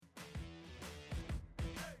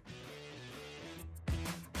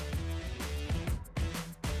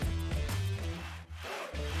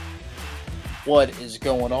What is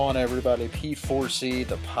going on, everybody? P4C,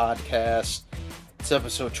 the podcast. It's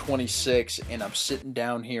episode 26, and I'm sitting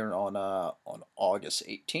down here on August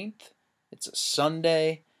 18th. It's a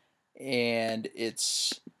Sunday, and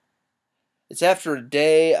it's after a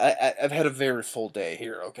day. I've had a very full day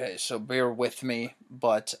here. Okay, so bear with me,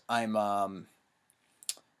 but I'm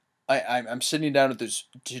sitting down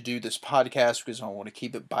to do this podcast because I want to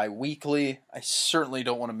keep it bi-weekly. I certainly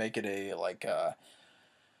don't want to make it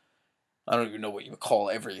I don't even know what you would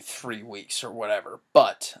call every 3 weeks or whatever.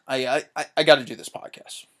 But I got to do this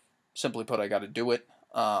podcast. Simply put, I got to do it.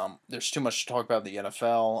 There's too much to talk about in the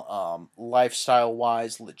NFL.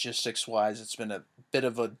 Lifestyle-wise, logistics-wise, it's been a bit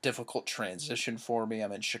of a difficult transition for me.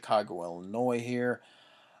 I'm in Chicago, Illinois here.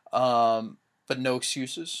 But no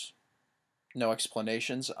excuses, no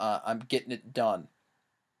explanations. I'm getting it done.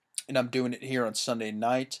 And I'm doing it here on Sunday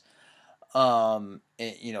night.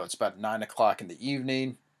 It's about 9 o'clock in the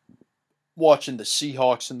evening. Watching the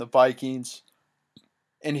Seahawks and the Vikings.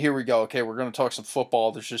 And here we go. Okay, we're going to talk some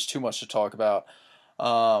football. There's just too much to talk about.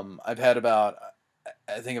 I've had about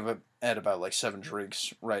like 7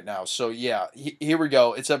 drinks right now. So yeah, here we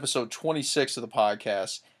go. It's episode 26 of the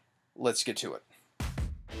podcast. Let's get to it.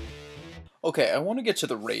 Okay, I want to get to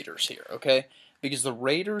the Raiders here, okay? Because the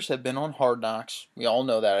Raiders have been on Hard Knocks. We all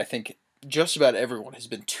know that. I think just about everyone has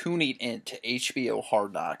been tuning in to HBO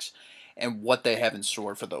Hard Knocks and what they have in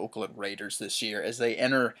store for the Oakland Raiders this year as they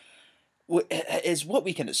enter is what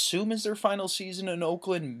we can assume is their final season in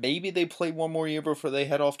Oakland. Maybe they play one more year before they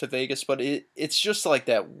head off to Vegas, but it's just like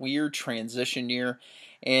that weird transition year,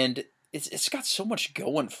 and it's got so much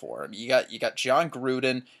going for him. You got John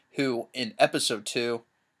Gruden, who in episode 2,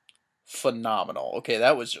 phenomenal. Okay,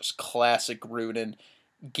 that was just classic Gruden,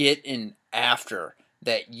 getting after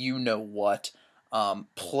that. You know what?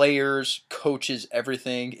 Players, coaches,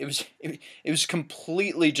 everything. It was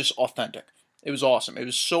completely just authentic. It was awesome. It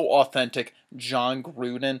was so authentic, John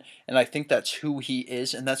Gruden, and I think that's who he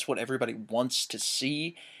is, and that's what everybody wants to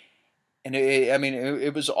see. And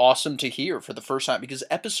it was awesome to hear for the first time because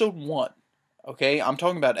episode 1, okay, I'm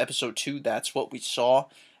talking about episode 2. That's what we saw.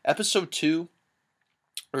 Episode 2,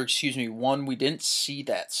 or excuse me, 1, we didn't see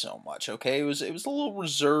that so much. Okay, it was a little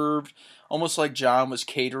reserved, almost like John was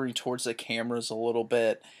catering towards the cameras a little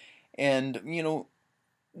bit, and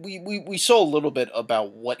we saw a little bit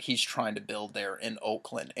about what he's trying to build there in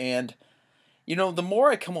Oakland, and the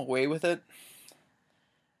more I come away with it,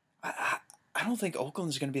 I don't think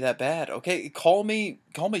Oakland's going to be that bad. Okay, call me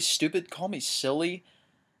stupid, call me silly,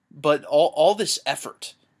 but all this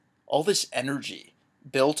effort, all this energy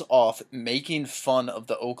built off making fun of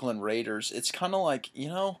the Oakland Raiders, it's kind of like,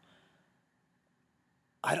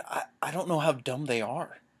 I don't know how dumb they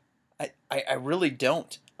are. I really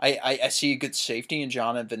don't. I see a good safety in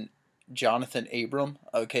Jonathan Abram.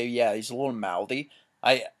 Okay, yeah, he's a little mouthy.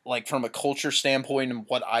 I like from a culture standpoint and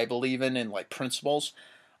what I believe in and like principles,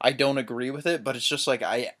 I don't agree with it, but it's just like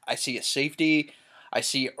I see a safety, I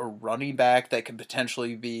see a running back that could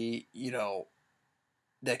potentially be,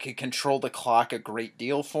 that could control the clock a great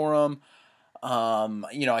deal for him.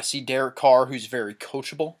 I see Derek Carr, who's very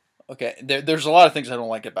coachable. Okay, there's a lot of things I don't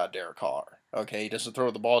like about Derek Carr. Okay, he doesn't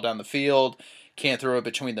throw the ball down the field, can't throw it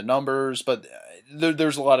between the numbers, but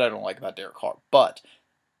there's a lot I don't like about Derek Carr. But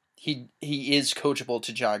he is coachable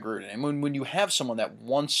to John Gruden, and when you have someone that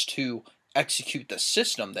wants to execute the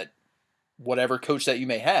system that whatever coach that you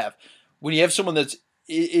may have, when you have someone that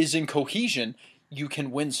is in cohesion, you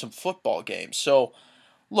can win some football games. So,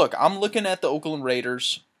 look, I'm looking at the Oakland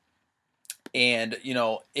Raiders. And,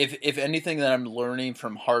 if anything that I'm learning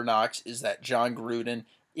from Hard Knocks is that John Gruden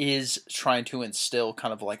is trying to instill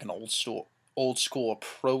kind of like an old school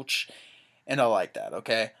approach. And I like that,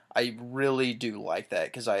 okay? I really do like that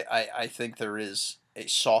because I think there is a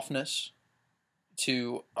softness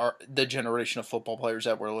to the generation of football players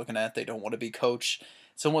that we're looking at. They don't want to be coached.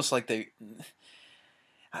 It's almost like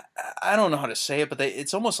I don't know how to say it, but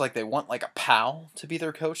it's almost like they want like a pal to be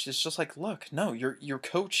their coach. It's just like, look, no, your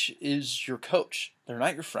coach is your coach. They're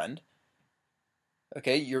not your friend.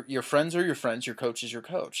 Okay, your friends are your friends. Your coach is your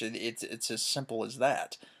coach. It's as simple as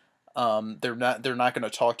that. They're not going to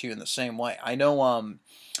talk to you in the same way. I know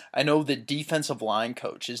the defensive line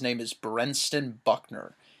coach. His name is Brenston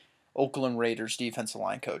Buckner, Oakland Raiders defensive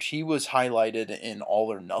line coach. He was highlighted in All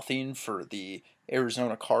or Nothing for the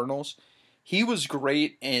Arizona Cardinals. He was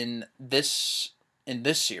great in this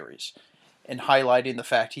series, in highlighting the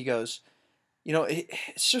fact he goes,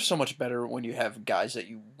 it's just so much better when you have guys that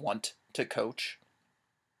you want to coach.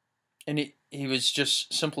 And he was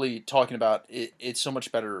just simply talking about it's so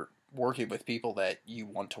much better working with people that you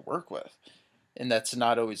want to work with, and that's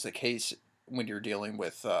not always the case when you're dealing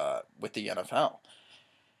with the NFL.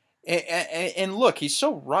 And look, he's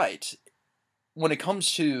so right when it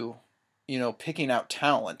comes to picking out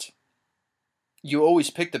talent. You always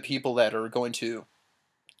pick the people that are going to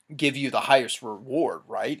give you the highest reward,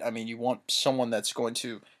 right? I mean, you want someone that's going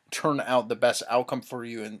to turn out the best outcome for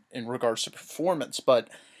you in regards to performance. But,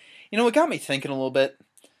 it got me thinking a little bit.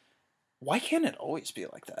 Why can't it always be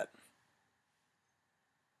like that?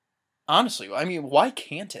 Honestly, I mean, why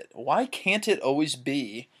can't it? Why can't it always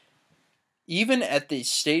be, even at the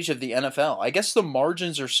stage of the NFL? I guess the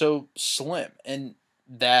margins are so slim, and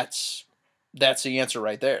that's the answer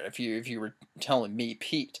right there. If you were telling me,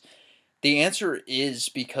 Pete, the answer is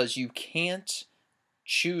because you can't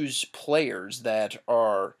choose players that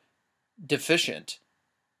are deficient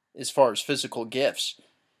as far as physical gifts.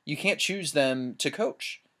 You can't choose them to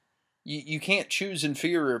coach. You can't choose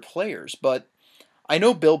inferior players, but I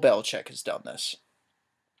know Bill Belichick has done this.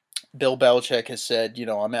 Bill Belichick has said,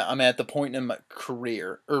 I'm at the point in my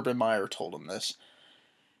career. Urban Meyer told him this.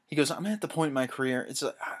 He goes, I'm at the point in my career.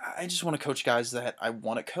 I just want to coach guys that I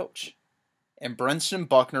want to coach. And Brenton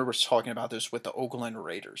Buckner was talking about this with the Oakland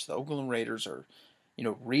Raiders. The Oakland Raiders are,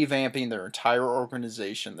 revamping their entire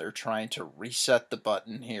organization. They're trying to reset the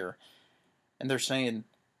button here, and they're saying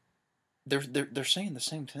they're saying the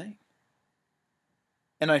same thing.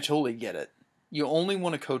 And I totally get it. You only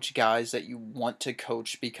want to coach guys that you want to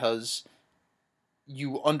coach because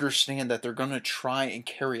you understand that they're going to try and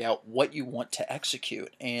carry out what you want to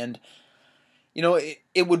execute. And,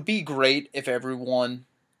 it would be great if everyone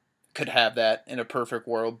could have that in a perfect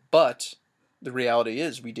world, but the reality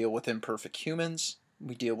is we deal with imperfect humans.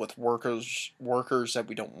 We deal with workers that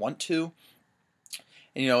we don't want to.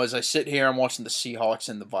 And, as I sit here, I'm watching the Seahawks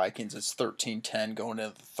and the Vikings. It's 13-10 going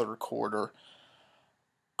into the third quarter.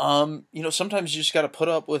 Sometimes you just got to put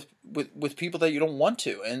up with people that you don't want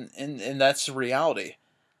to, and that's the reality.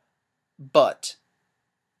 But,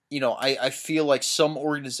 I feel like some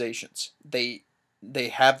organizations, they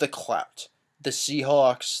have the clout. The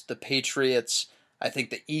Seahawks, the Patriots, I think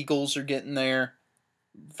the Eagles are getting there.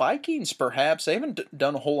 Vikings, perhaps. They haven't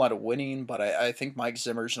done a whole lot of winning, but I think Mike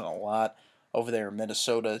Zimmer's done a lot over there in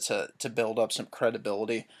Minnesota to build up some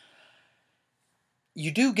credibility.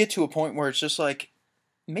 You do get to a point where it's just like,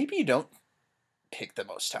 maybe you don't pick the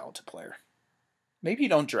most talented player. Maybe you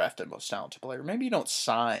don't draft the most talented player. Maybe you don't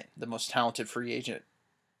sign the most talented free agent.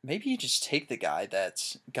 Maybe you just take the guy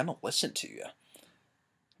that's going to listen to you,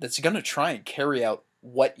 that's going to try and carry out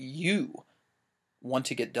what you want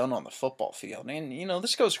to get done on the football field. And,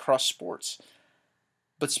 this goes across sports.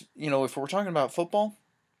 But, if we're talking about football,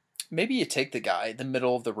 maybe you take the guy, the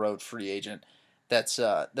middle of the road free agent, that's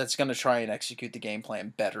going to try and execute the game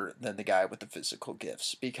plan better than the guy with the physical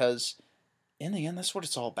gifts. Because in the end, that's what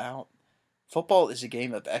it's all about. Football is a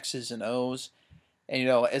game of X's and O's. And,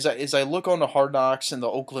 as I look on the Hard Knocks and the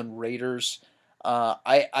Oakland Raiders,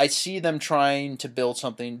 I see them trying to build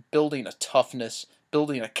something, building a toughness,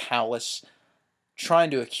 building a callus,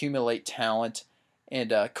 trying to accumulate talent,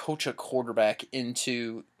 and coach a quarterback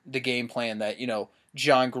into the game plan that,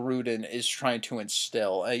 John Gruden is trying to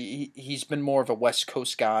instill. He's been more of a West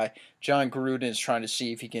Coast guy. John Gruden is trying to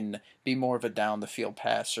see if he can be more of a down-the-field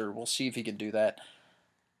passer. We'll see if he can do that.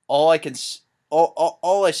 All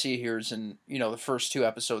I see here is in, the first two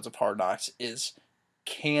episodes of Hard Knocks is,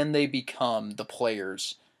 can they become the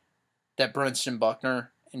players that Brenton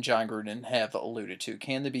Buckner and John Gruden have alluded to?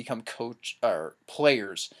 Can they become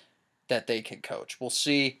players that they can coach? We'll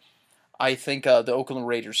see. I think the Oakland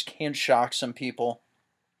Raiders can shock some people.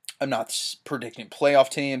 I'm not predicting playoff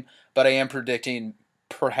team, but I am predicting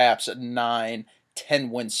perhaps a 9-10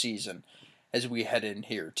 win season as we head in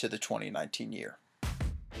here to the 2019 year.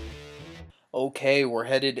 Okay, we're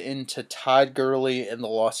headed into Todd Gurley and the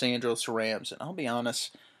Los Angeles Rams, and I'll be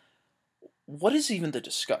honest, what is even the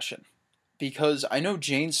discussion? Because I know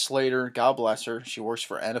Jane Slater, God bless her, she works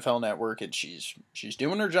for NFL Network, and she's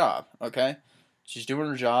doing her job, okay? She's doing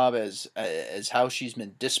her job as how she's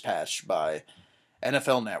been dispatched by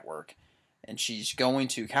NFL Network. And she's going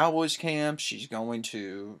to Cowboys camp, she's going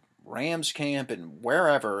to Rams camp, and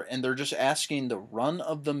wherever, and they're just asking the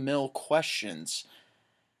run-of-the-mill questions,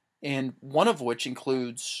 and one of which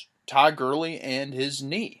includes Todd Gurley and his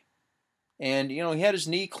knee. And, he had his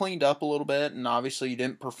knee cleaned up a little bit, and obviously he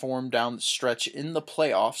didn't perform down the stretch in the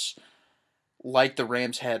playoffs like the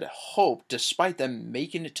Rams had hoped, despite them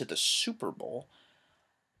making it to the Super Bowl.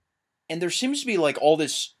 And there seems to be like all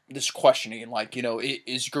this questioning, like,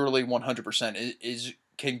 is Gurley 100%?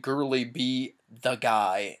 Can Gurley be the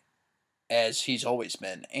guy as he's always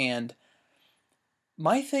been? And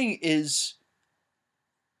my thing is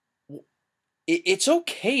it's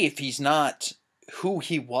okay if he's not who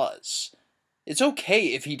he was. It's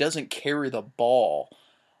okay if he doesn't carry the ball,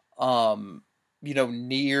 um,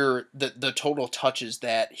 near the total touches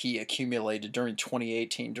that he accumulated during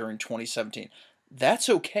 2018, during 2017. That's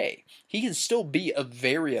okay. He can still be a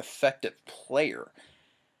very effective player.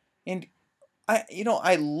 And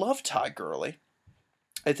I love Todd Gurley.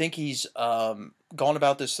 I think he's gone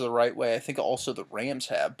about this the right way. I think also the Rams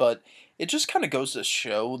have, but it just kind of goes to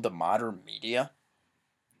show the modern media.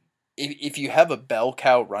 If you have a bell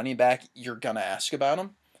cow running back, you're gonna ask about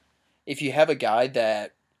him. If you have a guy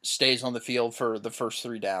that stays on the field for the first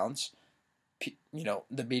three downs,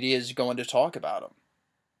 the media is going to talk about him.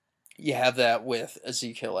 You have that with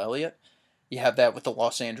Ezekiel Elliott. You have that with the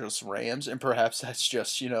Los Angeles Rams, and perhaps that's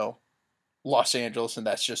just Los Angeles and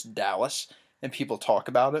that's just Dallas, and people talk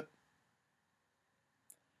about it.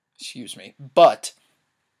 Excuse me, but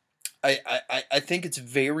I think it's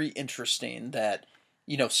very interesting that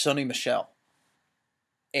Sonny Michel,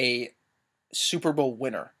 a Super Bowl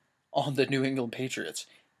winner on the New England Patriots,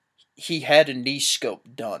 he had a knee scope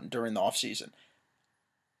done during the offseason.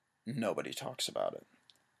 Nobody talks about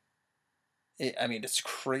I mean, it's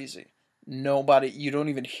crazy. Nobody, you don't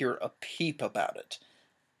even hear a peep about it.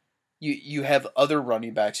 You have other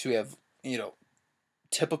running backs who have,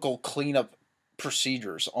 typical cleanup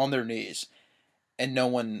procedures on their knees, and no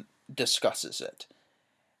one discusses it.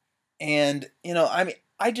 And, I mean,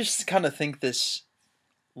 I just kind of think this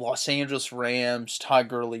Los Angeles Rams, Todd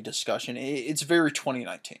Gurley discussion, it's very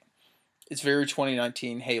 2019. It's very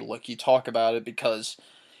 2019. Hey, look, you talk about it because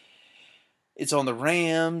it's on the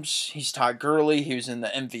Rams. He's Todd Gurley. He was in the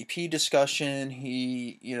MVP discussion.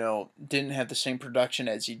 He, didn't have the same production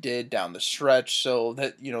as he did down the stretch. So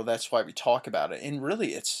that's why we talk about it. And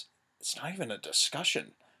really, it's not even a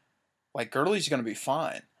discussion. Like, Gurley's going to be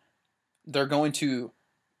fine. They're going to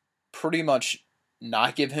pretty much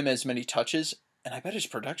not give him as many touches, and I bet his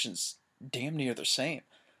production's damn near the same.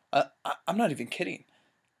 I'm not even kidding.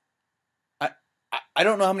 I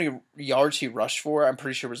don't know how many yards he rushed for. I'm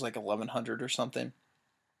pretty sure it was like 1,100 or something.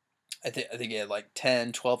 I think he had like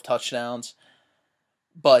 10, 12 touchdowns.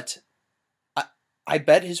 But I I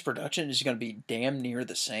bet his production is going to be damn near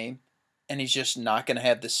the same, and he's just not going to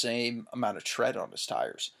have the same amount of tread on his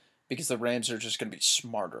tires because the Rams are just going to be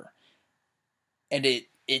smarter. And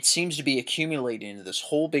it seems to be accumulating into this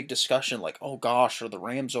whole big discussion like, oh gosh, are the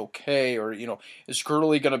Rams okay? Or, is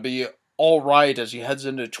Gurley going to be all right as he heads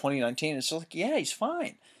into 2019? It's like, yeah, he's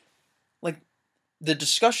fine. Like, the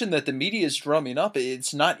discussion that the media is drumming up,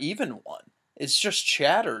 it's not even one. It's just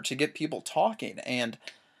chatter to get people talking. And,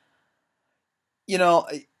 you know,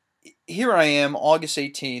 here I am, August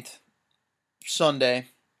 18th, Sunday.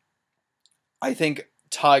 I think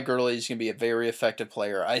Ty Gurley is going to be a very effective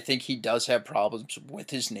player. I think he does have problems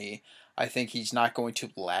with his knee. I think he's not going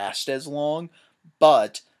to last as long.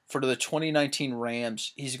 But for the 2019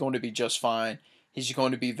 Rams, he's going to be just fine. He's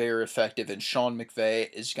going to be very effective. And Sean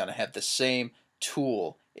McVay is going to have the same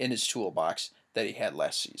tool in his toolbox that he had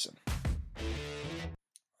last season.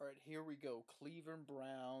 All right, here we go. Cleveland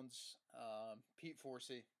Browns. Pete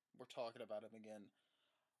Forsey. We're talking about him again.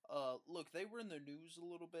 Look, they were in the news a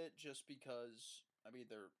little bit just because I mean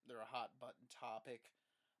they're a hot button topic,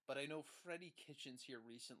 but I know Freddie Kitchens here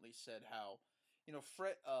recently said how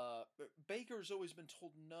Baker's always been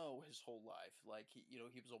told no his whole life. Like he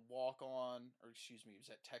was a walk on, or excuse me, he was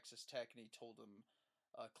at Texas Tech, and he told him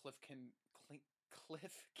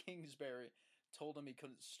Cliff Kingsbury told him he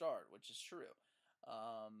couldn't start, which is true.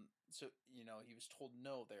 So he was told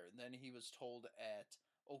no there, and then he was told at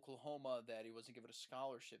Oklahoma that he wasn't given a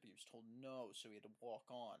scholarship. He was told no, so he had to walk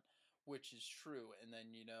on, which is true. And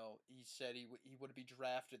then he said he would be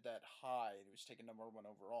drafted that high, and he was taken number one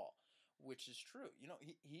overall, which is true.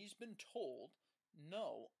 He's been told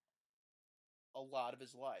no a lot of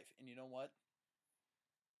his life, and you know what?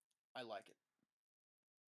 I like it.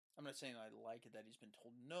 I'm not saying I like it that he's been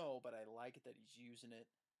told no, but I like it that he's using it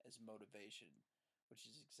as motivation, which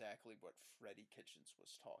is exactly what Freddie Kitchens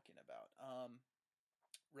was talking about.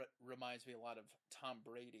 Reminds me a lot of Tom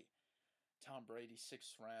Brady. Tom Brady,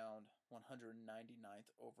 sixth round, 199th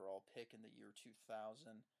overall pick in the year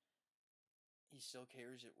 2000. He still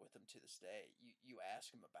carries it with him to this day. You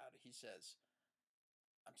ask him about it, he says,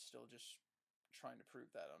 "I'm still just trying to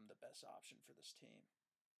prove that I'm the best option for this team."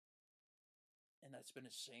 And that's been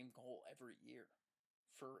his same goal every year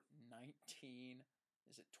for 19.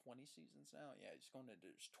 Is it 20 seasons now? Yeah, he's going into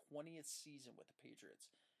his 20th season with the Patriots.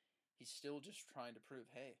 He's still just trying to prove,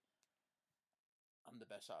 hey, I'm the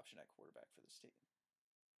best option at quarterback for this team.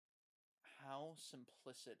 How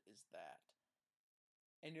simplistic is that?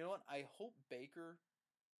 And you know what? I hope Baker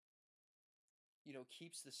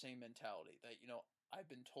keeps the same mentality that, I've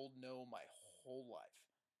been told no my whole life.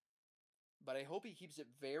 But I hope he keeps it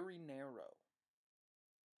very narrow.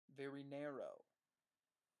 Very narrow.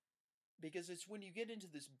 Because it's when you get into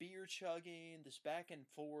this beer chugging, this back and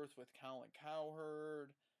forth with Colin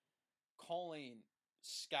Cowherd, calling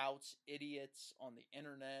scouts idiots on the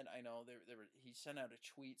internet. I know he sent out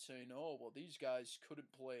a tweet saying, "Oh, well, these guys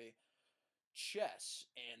couldn't play chess,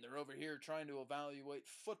 and they're over here trying to evaluate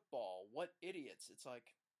football. What idiots!" It's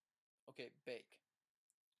like, okay, bake.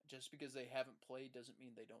 Just because they haven't played doesn't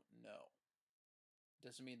mean they don't know.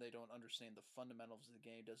 Doesn't mean they don't understand the fundamentals of the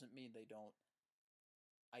game. Doesn't mean they don't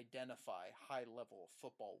identify high level of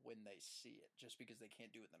football when they see it. Just because they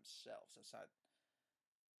can't do it themselves, that's not.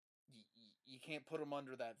 You can't put them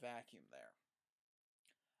under that vacuum there.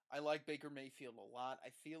 I like Baker Mayfield a lot. I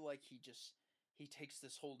feel like he takes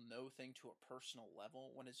this whole no thing to a personal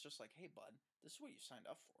level when it's just like, hey bud, this is what you signed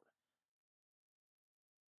up for.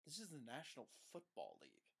 This is the National Football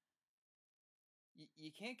League.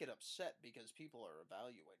 You can't get upset because people are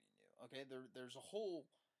evaluating you. Okay, there's a whole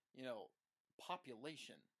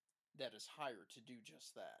population that is hired to do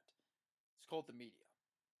just that. It's called the media.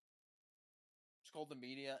 It's called the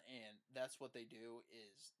media, and that's what they do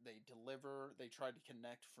is they deliver. They try to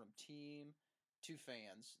connect from team to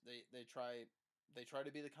fans. They try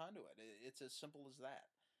to be the conduit. It's as simple as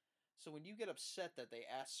that. So when you get upset that they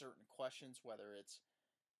ask certain questions, whether it's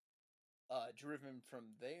driven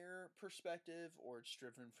from their perspective or it's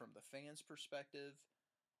driven from the fans' perspective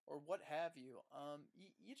or what have you,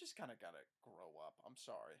 you just kind of gotta grow up. I'm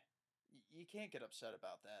sorry, you can't get upset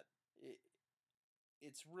about that.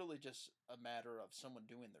 It's really just a matter of someone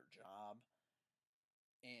doing their job.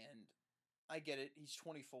 And I get it. He's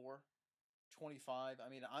 24, 25. I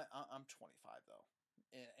mean, I'm 25 though,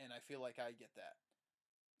 and I feel like I get that.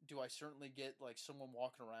 Do I certainly get like someone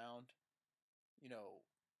walking around, you know,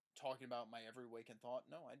 talking about my every waking thought?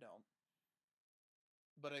 No, I don't.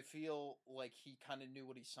 But I feel like he kind of knew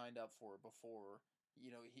what he signed up for before,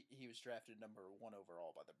 he was drafted number one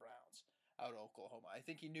overall by the Browns out of Oklahoma. I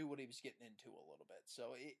think he knew what he was getting into a little bit.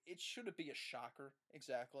 So it shouldn't be a shocker,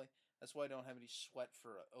 exactly. That's why I don't have any sweat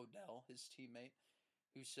for Odell, his teammate,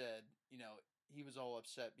 who said, he was all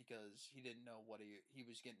upset because he didn't know what he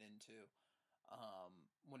was getting into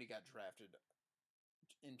when he got drafted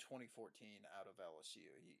in 2014 out of LSU.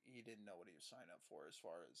 He didn't know what he was signing up for as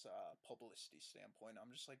far as publicity standpoint. I'm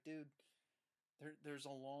just like, dude, there's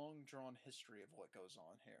a long drawn history of what goes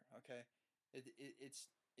on here. Okay,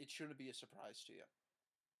 it shouldn't be a surprise to you.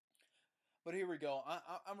 But here we go.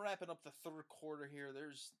 I'm wrapping up the third quarter here.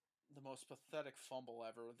 There's the most pathetic fumble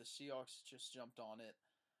ever. The Seahawks just jumped on it.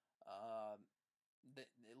 Um, it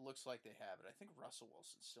looks like they have it. I think Russell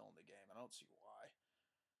Wilson's still in the game. I don't see why.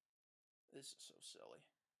 This is so silly.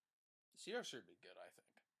 The Seahawks should be good, I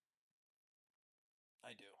think.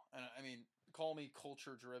 I do. And I mean, call me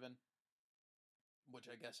culture driven, which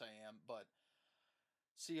I guess I am, but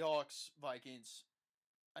Seahawks, Vikings,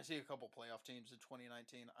 I see a couple playoff teams in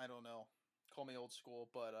 2019. I don't know. Call me old school,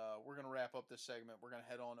 but we're going to wrap up this segment. We're going to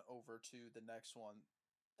head on over to the next one.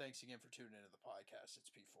 Thanks again for tuning into the podcast.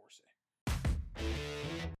 It's P4C.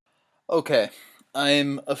 Okay,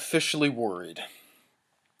 I'm officially worried.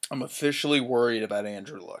 I'm officially worried about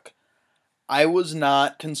Andrew Luck. I was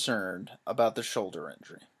not concerned about the shoulder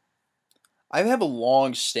injury. I have a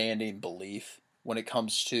long standing belief when it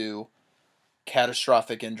comes to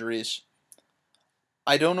catastrophic injuries.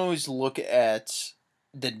 I don't always look at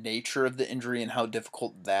the nature of the injury and how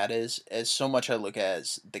difficult that is as so much I look at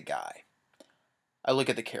as the guy. I look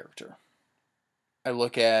at the character. I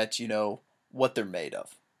look at, what they're made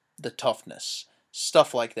of, the toughness,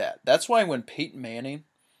 stuff like that. That's why when Peyton Manning,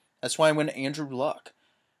 that's why when Andrew Luck,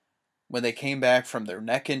 when they came back from their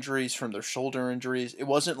neck injuries, from their shoulder injuries, it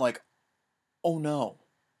wasn't like, oh no,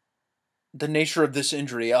 the nature of this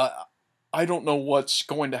injury, I don't know what's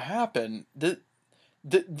going to happen. The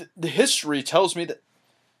history tells me that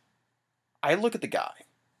I look at the guy.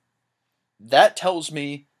 That tells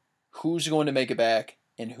me who's going to make it back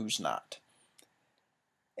and who's not.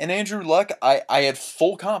 And Andrew Luck, I had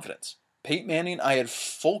full confidence. Peyton Manning, I had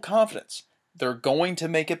full confidence. They're going to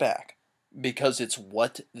make it back because it's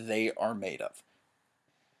what they are made of.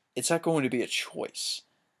 It's not going to be a choice.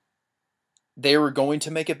 They were going to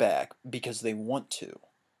make it back because they want to.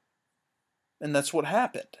 And that's what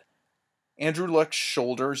happened. Andrew Luck's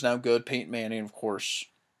shoulder is now good. Peyton Manning, of course,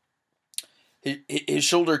 his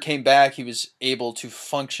shoulder came back. He was able to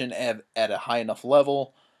function at a high enough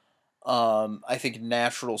level. I think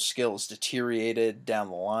natural skills deteriorated down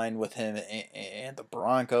the line with him and the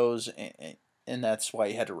Broncos, and that's why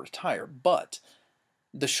he had to retire. But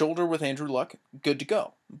The shoulder with Andrew Luck, good to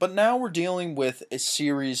go. But now we're dealing with a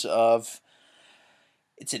series of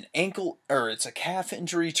it's an ankle or it's a calf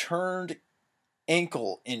injury turned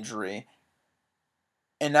ankle injury.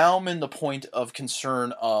 And now I'm in the point of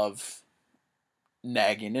concern of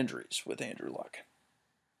nagging injuries with Andrew Luck.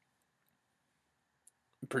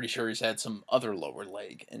 I'm pretty sure he's had some other lower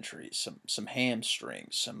leg injuries, some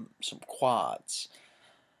hamstrings, some quads.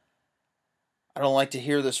 I don't like to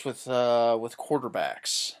hear this with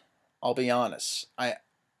quarterbacks. I'll be honest.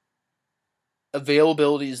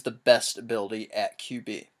 Availability is the best ability at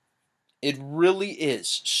QB. It really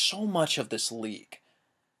is. So much of this league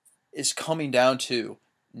is coming down to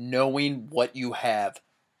knowing what you have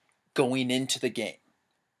going into the game.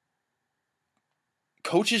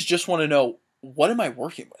 Coaches just want to know, what am I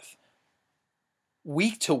working with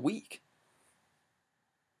week to week?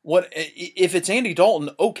 What if it's Andy Dalton?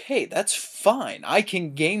 Okay, that's fine. I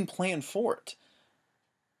can game plan for it.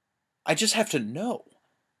 I just have to know.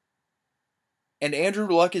 And Andrew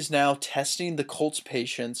Luck is now testing the Colts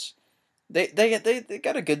patience. They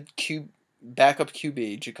got a good backup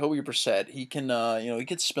QB, Jacoby Brissett. He can he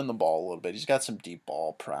can spin the ball a little bit. He's got some deep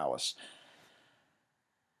ball prowess.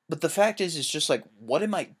 But the fact is, it's just like, what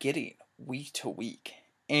am I getting week to week?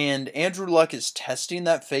 And Andrew Luck is testing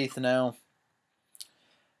that faith now.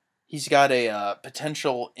 He's got a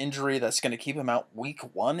potential injury that's going to keep him out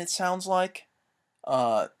week 1, it sounds like.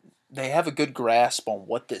 They have a good grasp on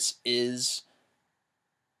what this is,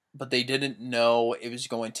 but they didn't know it was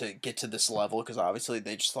going to get to this level because obviously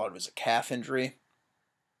they just thought it was a calf injury.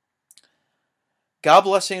 God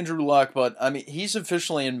bless Andrew Luck, but I mean, he's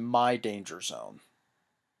officially in my danger zone.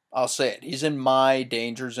 I'll say it. He's in my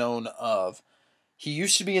danger zone of, he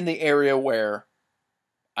used to be in the area where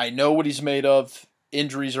I know what he's made of.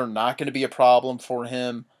 Injuries are not going to be a problem for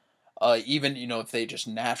him. Even, if they just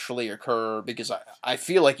naturally occur, because I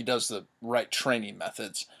feel like he does the right training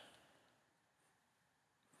methods.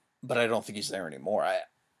 But I don't think he's there anymore.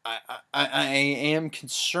 I am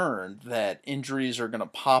concerned that injuries are going to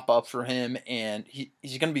pop up for him, and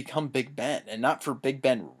he's going to become Big Ben, and not for Big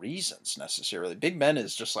Ben reasons necessarily. Big Ben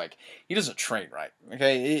is just like, he doesn't train right.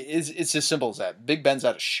 Okay, it's as simple as that. Big Ben's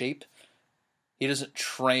out of shape. He doesn't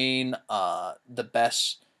train the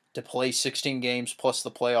best to play 16 games plus the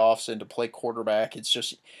playoffs and to play quarterback. It's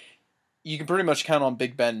just, you can pretty much count on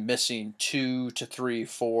Big Ben missing 2 to 3,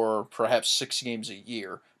 4, perhaps 6 games a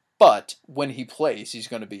year. But when he plays, he's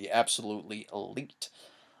going to be absolutely elite.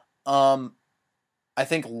 I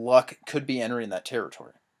think Luck could be entering that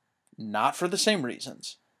territory. Not for the same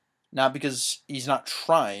reasons. Not because he's not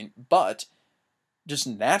trying, but just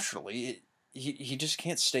naturally, he just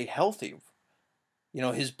can't stay healthy.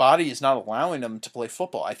 His body is not allowing him to play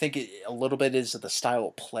football. I think a little bit is the style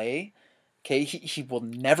of play. Okay, he will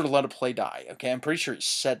never let a play die. Okay, I'm pretty sure he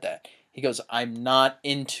said that. He goes, I'm not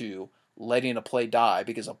into letting a play die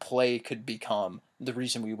because a play could become the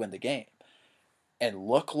reason we win the game. And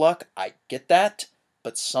Luck, I get that,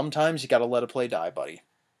 but sometimes you got to let a play die, buddy.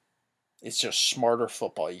 It's just smarter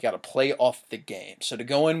football. You got to play off the game. So to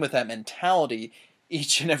go in with that mentality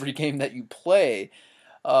each and every game that you play,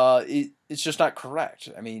 it's just not correct.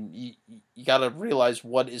 I mean, you got to realize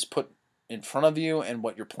what is put in front of you and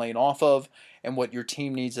what you're playing off of and what your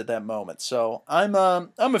team needs at that moment. So I'm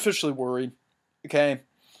officially worried. Okay,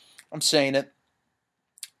 I'm saying it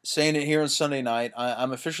here on Sunday night.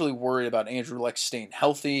 I'm officially worried about Andrew Luck staying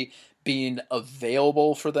healthy, being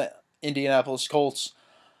available for the Indianapolis Colts.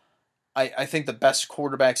 I think the best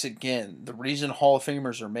quarterbacks, again, the reason Hall of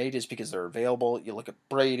Famers are made is because they're available. You look at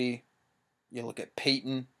Brady, you look at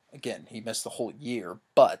Peyton. Again, he missed the whole year,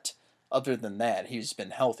 but other than that, he's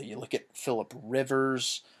been healthy. You look at Phillip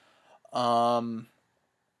Rivers. God,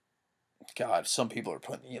 some people are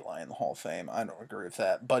putting Eli in the Hall of Fame. I don't agree with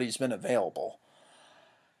that, but he's been available.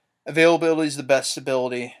 Availability is the best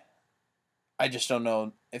ability. I just don't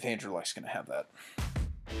know if Andrew Luck's going to have that.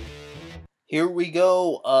 Here we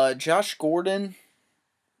go. Josh Gordon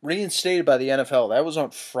reinstated by the NFL. That was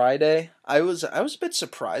on Friday. I was a bit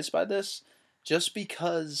surprised by this, just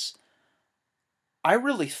because I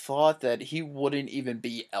really thought that he wouldn't even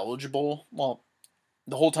be eligible. Well,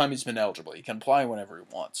 the whole time he's been eligible. He can apply whenever he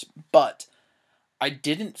wants. But I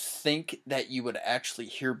didn't think that you would actually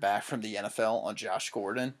hear back from the NFL on Josh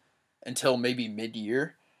Gordon until maybe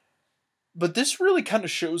mid-year. But this really kind of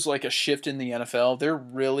shows like a shift in the NFL. They're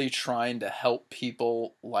really trying to help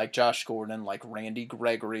people like Josh Gordon, like Randy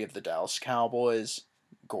Gregory of the Dallas Cowboys,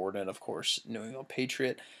 Gordon, of course, New England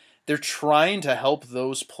Patriot. They're trying to help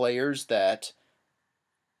those players that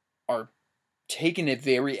are taking a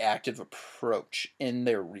very active approach in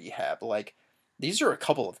their rehab. Like, these are a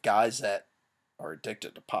couple of guys that are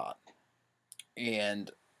addicted to pot.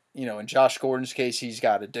 And, in Josh Gordon's case, he's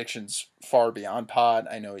got addictions far beyond pot.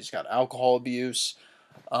 I know he's got alcohol abuse.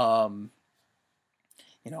 Um,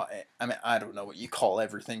 I mean, I don't know what you call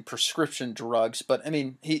everything, prescription drugs, but I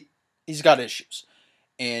mean, he's got issues,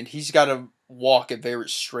 and he's got to walk a very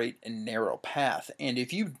straight and narrow path. And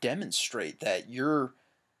if you demonstrate that you're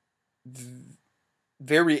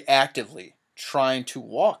very actively trying to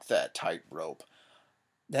walk that tightrope,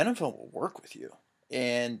 the NFL will work with you.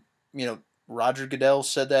 And, Roger Goodell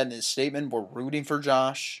said that in his statement. We're rooting for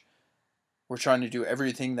Josh. We're trying to do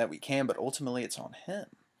everything that we can, but ultimately it's on him.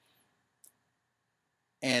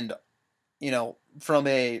 And, from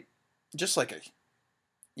a, just like a,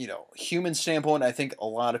 human standpoint, I think a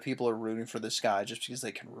lot of people are rooting for this guy just because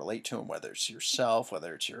they can relate to him, whether it's yourself,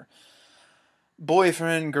 whether it's your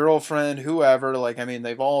boyfriend, girlfriend, whoever. Like, I mean,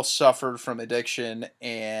 they've all suffered from addiction,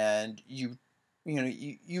 and you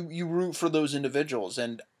root for those individuals.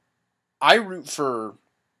 And I root for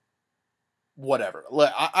whatever.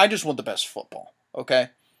 I just want the best football, okay?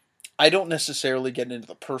 I don't necessarily get into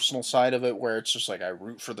the personal side of it where it's just like I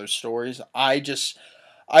root for those stories. I just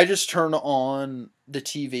turn on the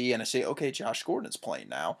TV and I say, okay, Josh Gordon's playing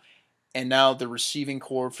now. And now the receiving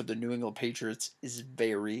core for the New England Patriots is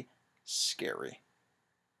very scary.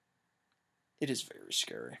 It is very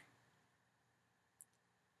scary.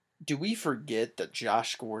 Do we forget that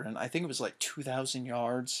Josh Gordon, I think it was like 2,000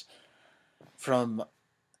 yards from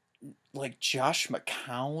like Josh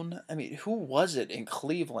McCown? I mean, who was it in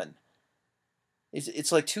Cleveland?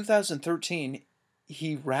 It's like 2013.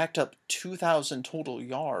 He racked up 2,000 total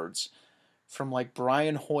yards from like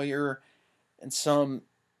Brian Hoyer and some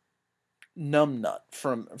numbnut,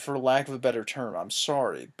 for lack of a better term. I'm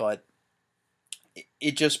sorry, but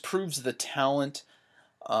it just proves the talent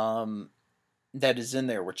um, that is in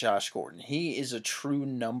there with Josh Gordon. He is a true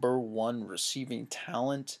number one receiving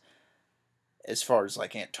talent as far as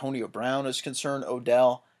like Antonio Brown is concerned.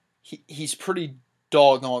 Odell, he's pretty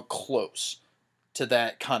doggone close to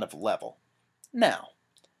that kind of level. Now,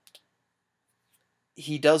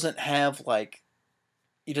 he doesn't have like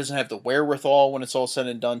he doesn't have the wherewithal when it's all said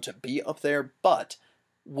and done to be up there, but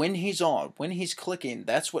when he's on, when he's clicking,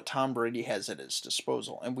 that's what Tom Brady has at his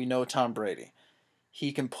disposal. And we know Tom Brady.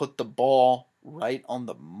 He can put the ball right on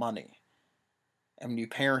the money. And when you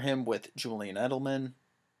pair him with Julian Edelman,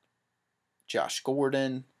 Josh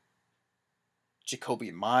Gordon,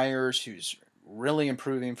 Jacoby Myers, who's really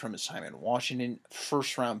improving from his time in Washington,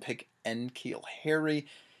 first round pick N'Keal Harry,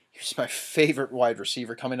 he's my favorite wide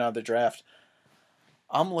receiver coming out of the draft.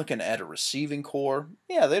 I'm looking at a receiving core.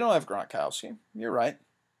 Yeah, they don't have Gronkowski. You're right.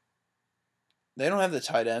 They don't have the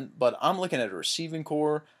tight end, but I'm looking at a receiving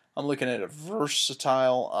core. I'm looking at a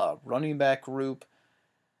versatile running back group.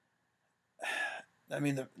 I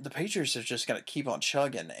mean, the Patriots are just going to keep on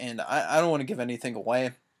chugging, and I don't want to give anything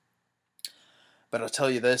away, but I'll tell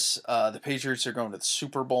you this. The Patriots are going to the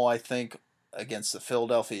Super Bowl, I think, against the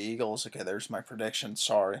Philadelphia Eagles. Okay, there's my prediction.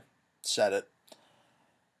 Sorry. Said it.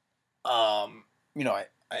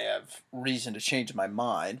 I have reason to change my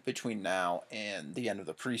mind between now and the end of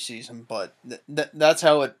the preseason, but that's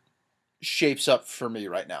how it shapes up for me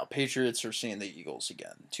right now. Patriots are seeing the Eagles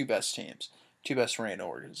again. Two best teams, two best ran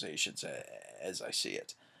organizations as I see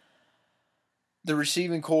it. The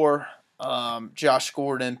receiving core, Josh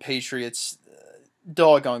Gordon, Patriots,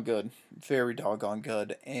 doggone good, very doggone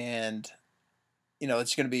good, and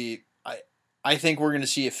it's going to be. I think we're going to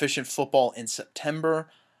see efficient football in September.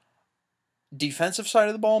 Defensive side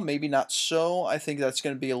of the ball, maybe not so. I think that's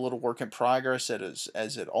going to be a little work in progress,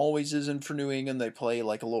 as it always is in for New England. They play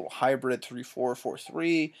like a little hybrid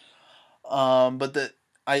 3-4-4-3. But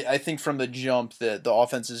I think from the jump that the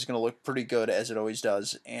offense is going to look pretty good as it always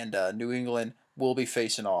does, and New England will be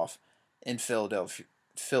facing off in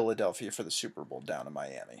Philadelphia for the Super Bowl down in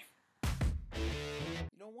Miami.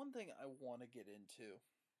 One thing I want to get into,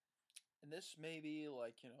 and this may be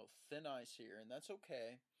like thin ice here, and that's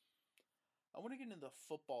okay. I want to get into the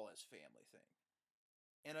football as family thing.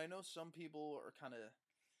 And I know some people are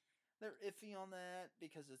they're iffy on that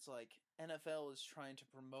because it's like NFL is trying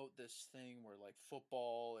to promote this thing where like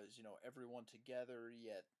football is, everyone together,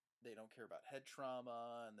 yet they don't care about head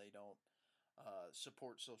trauma and they don't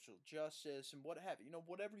support social justice and what have you,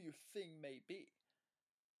 whatever your thing may be.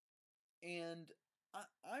 And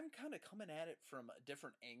I'm kind of coming at it from a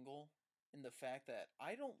different angle in the fact that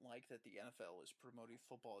I don't like that the NFL is promoting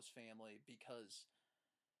football as family because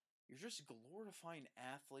you're just glorifying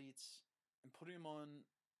athletes and putting them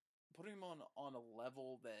on a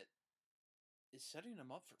level that is setting them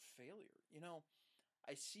up for failure.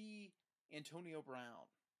 I see Antonio Brown,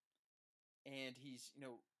 and he's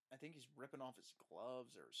I think he's ripping off his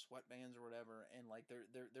gloves or sweatbands or whatever, and like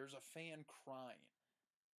there's a fan crying.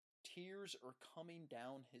 Tears are coming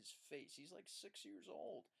down his face. He's like 6 years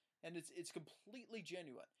old, and it's completely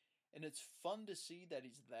genuine, and it's fun to see that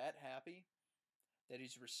he's that happy, that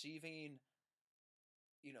he's receiving.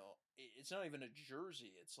 It's not even a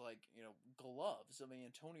jersey. It's like gloves of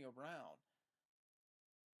Antonio Brown.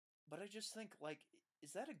 But I just think, like,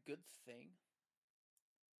 is that a good thing?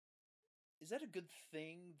 Is that a good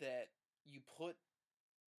thing that you put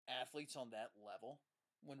athletes on that level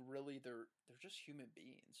when really they're just human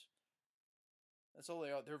beings? That's all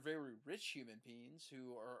they are. They're very rich human beings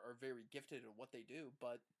who are very gifted at what they do,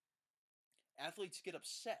 but athletes get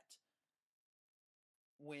upset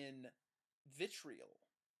when vitriol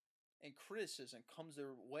and criticism comes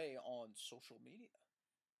their way on social media.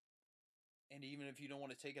 And even if you don't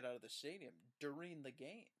want to take it out of the stadium, during the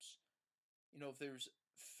games. If there's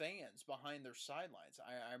fans behind their sidelines.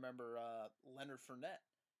 I remember Leonard Fournette.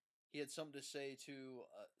 He had something to say to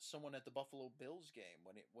someone at the Buffalo Bills game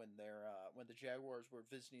when the Jaguars were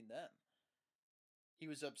visiting them. He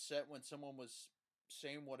was upset when someone was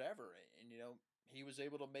saying whatever, and he was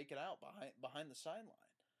able to make it out behind the sideline.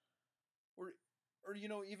 Or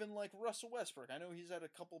even like Russell Westbrook. I know he's had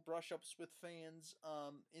a couple brush ups with fans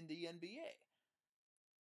in the NBA.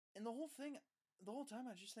 And the whole time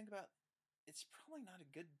I just think about, it's probably not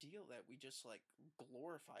a good deal that we just like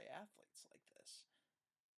glorify athletes like this.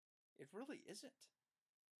 It really isn't.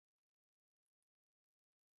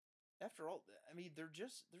 After all, I mean, they're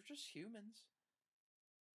just humans.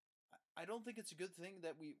 I don't think it's a good thing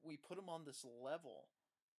that we put them on this level,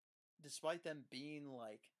 despite them being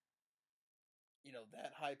like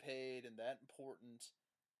that high paid and that important.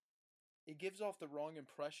 It gives off the wrong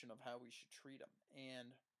impression of how we should treat them. And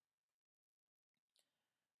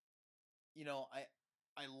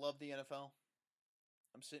I love the NFL.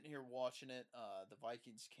 I'm sitting here watching it. The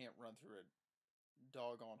Vikings can't run through a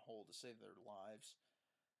doggone hole to save their lives.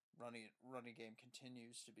 Running game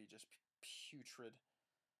continues to be just putrid.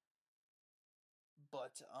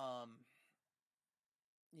 But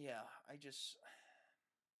yeah, I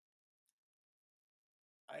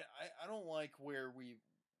don't like where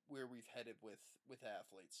we've headed with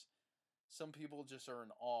athletes. Some people just are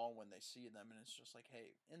in awe when they see them, and it's just like,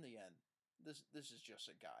 hey, in the end, this is just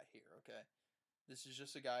a guy here, okay? This is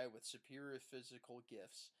just a guy with superior physical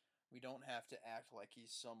gifts. We don't have to act like he's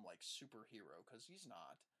some like superhero because he's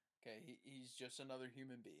not. Okay, he's just another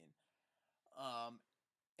human being. Um,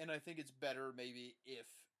 and I think it's better maybe if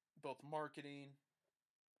both marketing,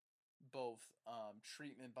 both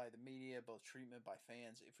treatment by the media, both treatment by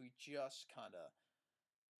fans, if we just kind of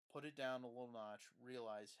put it down a little notch,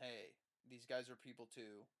 realize, hey, these guys are people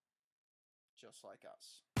too, just like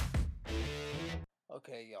us.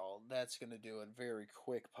 Okay, y'all, that's going to do it. Very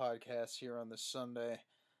quick podcast here on this Sunday.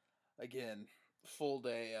 Again, full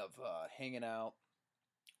day of hanging out.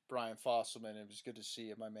 Brian Fosselman, it was good to see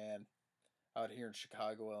you, my man, out here in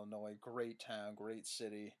Chicago, Illinois. Great town, great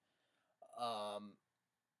city. Um,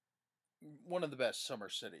 one of the best summer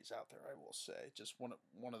cities out there, I will say. Just one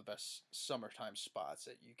of the best summertime spots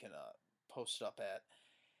that you can post up at.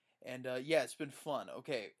 And yeah, it's been fun.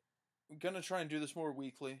 Okay, I'm gonna try and do this more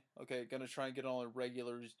weekly. Okay, gonna try and get on a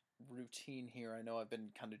regular routine here. I know I've been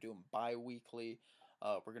kind of doing bi-weekly.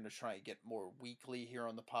 We're gonna try and get more weekly here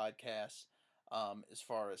on the podcast. As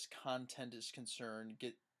far as content is concerned,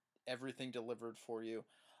 get everything delivered for you.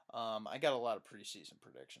 I got a lot of preseason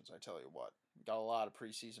predictions. I tell you what, got a lot of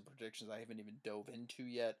preseason predictions I haven't even dove into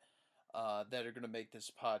yet. That are gonna make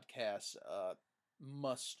this podcast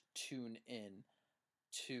must tune in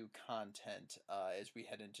to content as we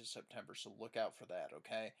head into September. So look out for that,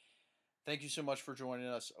 okay? Thank you so much for joining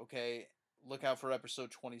us, okay? Look out for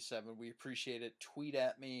episode 27. We appreciate it. Tweet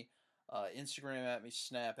at me, Instagram at me,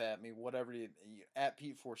 Snap at me, whatever at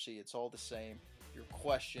Pete4C. It's all the same. Your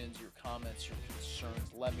questions, your comments, your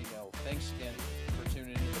concerns, let me know. Thanks again for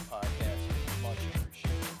tuning in.